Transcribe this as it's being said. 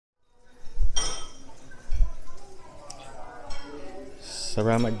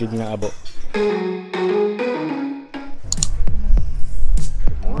Salamat gid nga abo.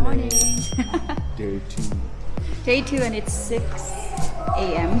 Morning. Day 2. Day 2 and it's 6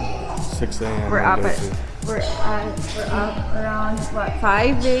 a.m. 6 a.m. We're up around what,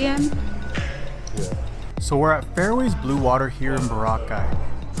 5 a.m. Yeah. So we're at Fairways Bluewater here in Boracay,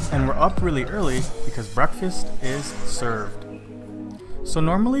 and we're up really early because breakfast is served. So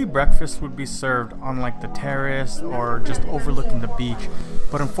normally breakfast would be served on like the terrace or just overlooking the beach,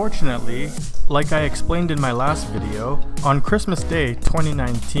 but unfortunately, like I explained in my last video, on Christmas Day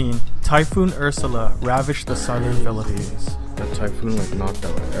 2019, Typhoon Ursula ravaged the southern Philippines. That typhoon like knocked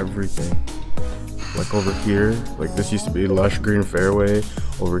out everything. Like over here, like this used to be lush green fairway.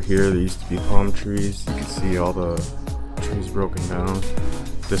 Over here there used to be palm trees. You could see all the trees broken down.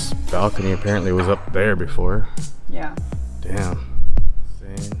 This balcony apparently was up there before. Yeah. Damn.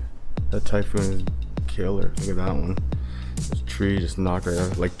 Insane. That typhoon is killer. Look at that one. This tree just knocked right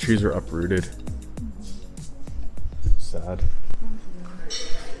out. Like trees were uprooted. Sad.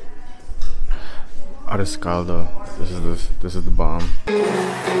 Arescaldo. This is the bomb.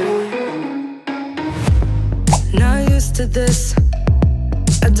 Not used to this.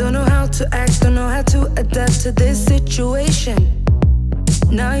 I don't know how to act, don't know how to adapt to this situation.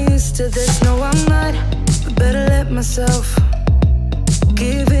 Not used to this, no I'm not. But better let myself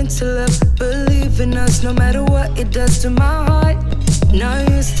give in to love, believe in us, no matter what it does to my heart. Not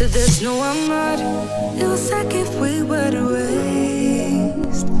used to this, no I'm not. It was like if we were to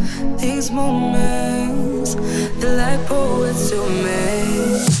waste these moments, the like poets to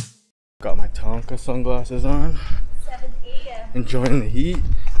me. Got my Tonka sunglasses on. 7 a.m. Enjoying the heat.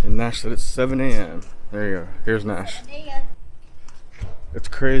 And Nash said it's 7 a.m. There you go. Here's Nash. It's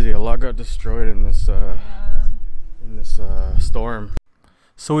crazy. A lot got destroyed in this storm.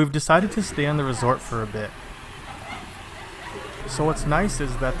 So we've decided to stay on the resort for a bit. So what's nice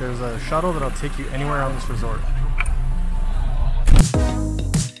is that there's a shuttle that'll take you anywhere on this resort.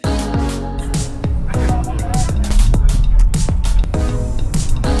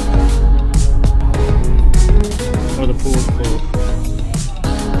 Oh, the pool is full.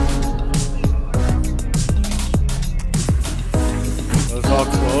 Oh, it's all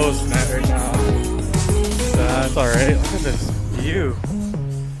closed right now. That's alright. Look at this view.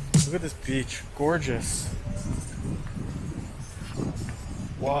 Look at this beach. Gorgeous.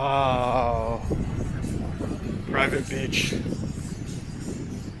 Wow. Private beach.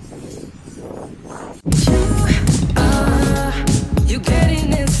 You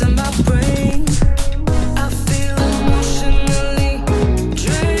getting into my brain. I feel emotionally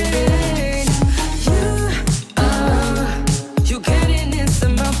drained. You getting into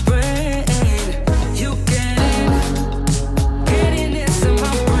my brain. You getting into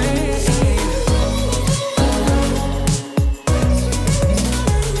my brain.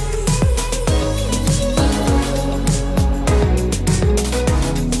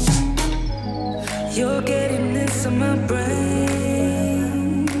 You're getting into my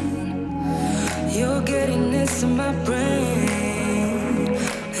brain. You're getting into my brain.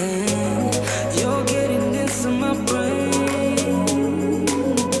 You're getting into my brain.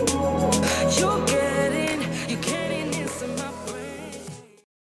 You're getting into my brain.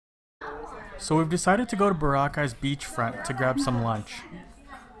 So we've decided to go to Boracay's beachfront to grab some lunch.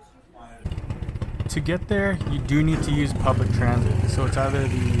 To get there, you do need to use public transit, so it's either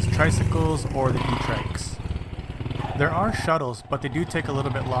these tricycles or the e-trikes. There are shuttles, but they do take a little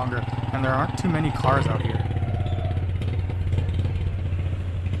bit longer, and there aren't too many cars out here.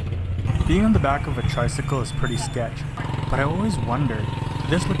 Being on the back of a tricycle is pretty sketch, but I always wondered,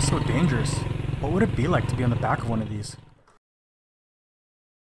 this looks so dangerous. What would it be like to be on the back of one of these?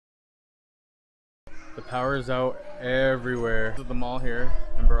 The power is out everywhere. This is the mall here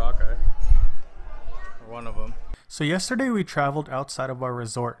in Boracay. Or one of them. So yesterday we traveled outside of our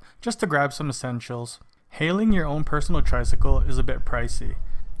resort just to grab some essentials. Hailing your own personal tricycle is a bit pricey.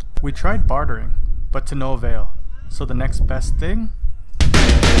 We tried bartering, but to no avail. So the next best thing?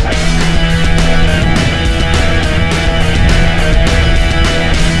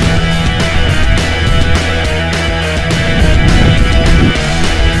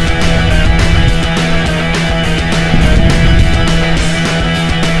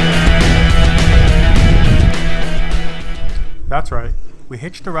 That's right, we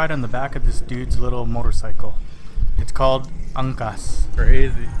hitched a ride on the back of this dude's little motorcycle. It's called Angkas.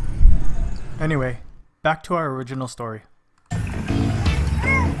 Crazy. Anyway, back to our original story.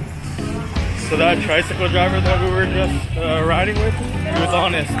 So that tricycle driver that we were just riding with, he was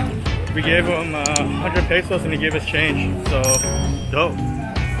honest. We gave him 100 pesos and he gave us change. So, dope.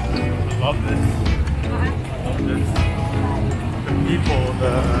 I love this. people,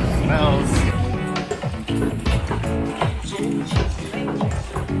 the smells.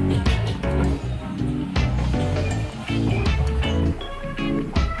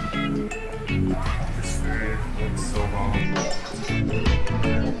 This food looks so bomb.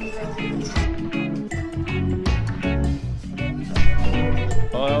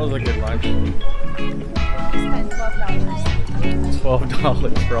 Oh, that was a good lunch. Spent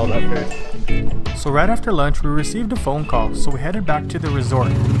 $12 for all that food. So right after lunch, we received a phone call, so we headed back to the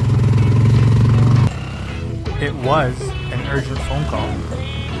resort. It was an urgent phone call,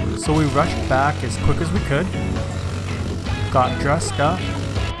 so we rushed back as quick as we could, got dressed up,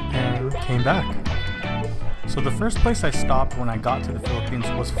 and came back. So the first place I stopped when I got to the Philippines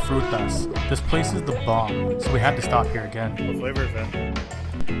was Frutas. This place is the bomb, so we had to stop here again. What flavor is that?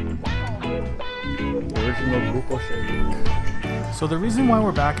 Original buko shake. So the reason why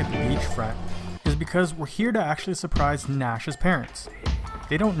we're back at the beachfront is because we're here to actually surprise Nash's parents.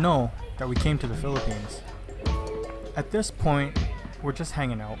 They don't know that we came to the Philippines. At this point, we're just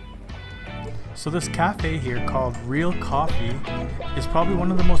hanging out. So this cafe here called Real Coffee is probably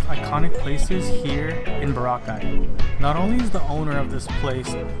one of the most iconic places here in Boracay. Not only is the owner of this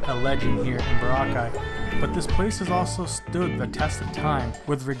place a legend here in Boracay, but this place has also stood the test of time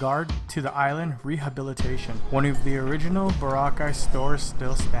with regard to the island rehabilitation. One of the original Boracay stores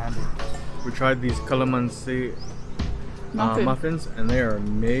still standing. We tried these calamansi muffins and they are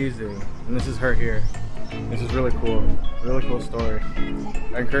amazing. And this is her here. This is really cool story.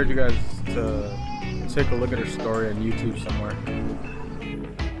 I encourage you guys to take a look at her story on YouTube somewhere.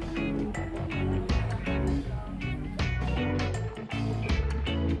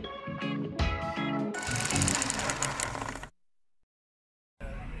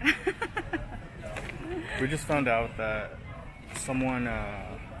 We just found out that someone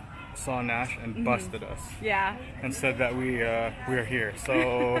saw Nash and busted us. Yeah. And said that we are here.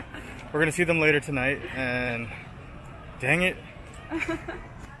 So we're gonna see them later tonight, and dang it.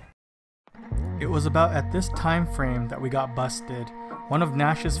 It was about at this time frame that we got busted. One of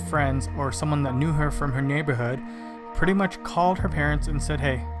Nash's friends, or someone that knew her from her neighborhood, pretty much called her parents and said,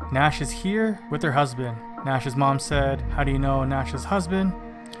 hey, Nash is here with her husband. Nash's mom said, how do you know Nash's husband?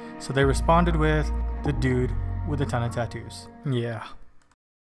 So they responded with, the dude with a ton of tattoos. Yeah.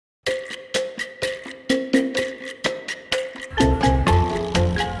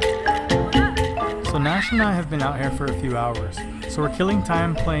 So Nash and I have been out here for a few hours, so we're killing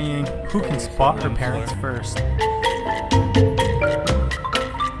time playing who can spot her parents first.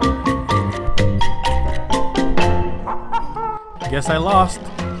 Guess I lost.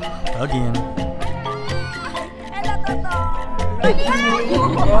 Again.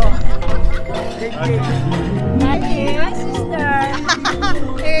 Hi, sister.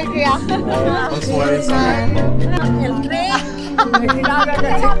 I'm sweating so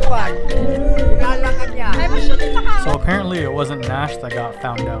So apparently it wasn't Nash that got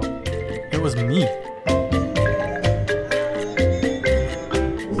found out. It was me.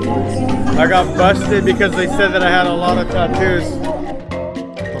 I got busted because they said that I had a lot of tattoos.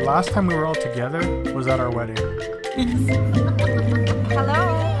 The last time we were all together was at our wedding.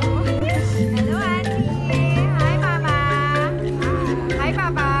 Hello. Hello, Auntie. Hi, Mama. Hi,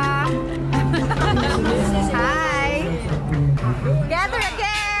 Papa. Hi. Together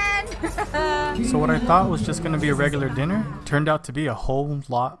again. So what I thought was just going to be a regular dinner turned out to be a whole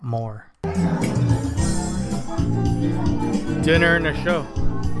lot more. Dinner and a show.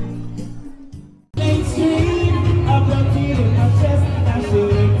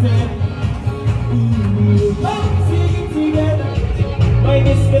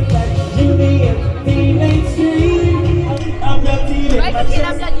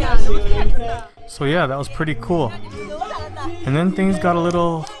 So yeah, that was pretty cool. And then things got a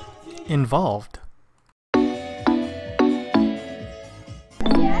little involved.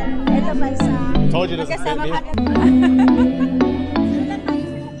 Told you it doesn't fit me.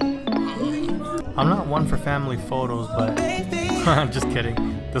 I'm not one for family photos, but I'm just kidding.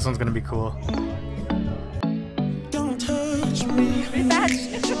 This one's gonna be cool. Don't touch me.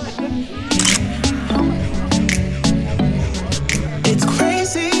 It's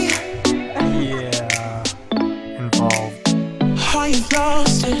crazy. Yeah, involved.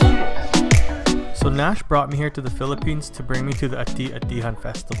 So Nash brought me here to the Philippines to bring me to the Ati-Atihan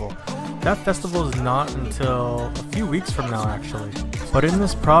festival. That festival is not until a few weeks from now actually. But in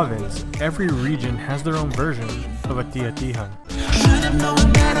this province, every region has their own version of Ati-Atihan.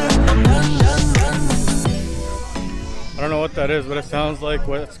 I don't know what that is, but it sounds like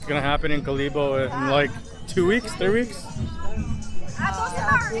what's gonna happen in Calibo in like 2 weeks, 3 weeks?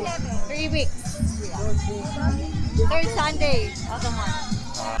 3 weeks. Third Sunday of the month.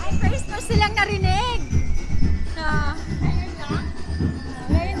 Ay, first ko silang narinig.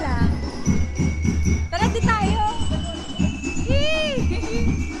 Ngayon lang. Tara, di tayo.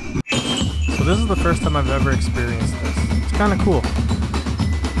 So this is the first time I've ever experienced this. It's kind of cool.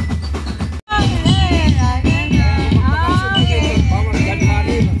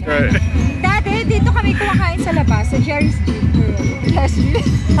 Right. Dati, dito kami kumakain sa labas, sa Jerry's Grill.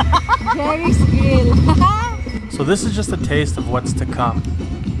 Jerry's Grill. So this is just a taste of what's to come.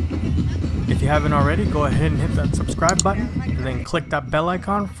 If you haven't already, go ahead and hit that subscribe button and then click that bell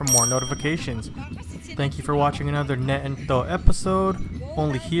icon for more notifications. Thank you for watching another Neento episode,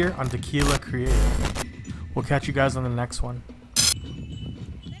 only here on Tequila Creative. We'll catch you guys on the next one.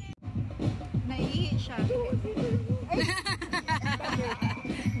 Naiihi siya.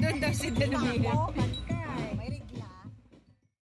 Doon daw si Delmira.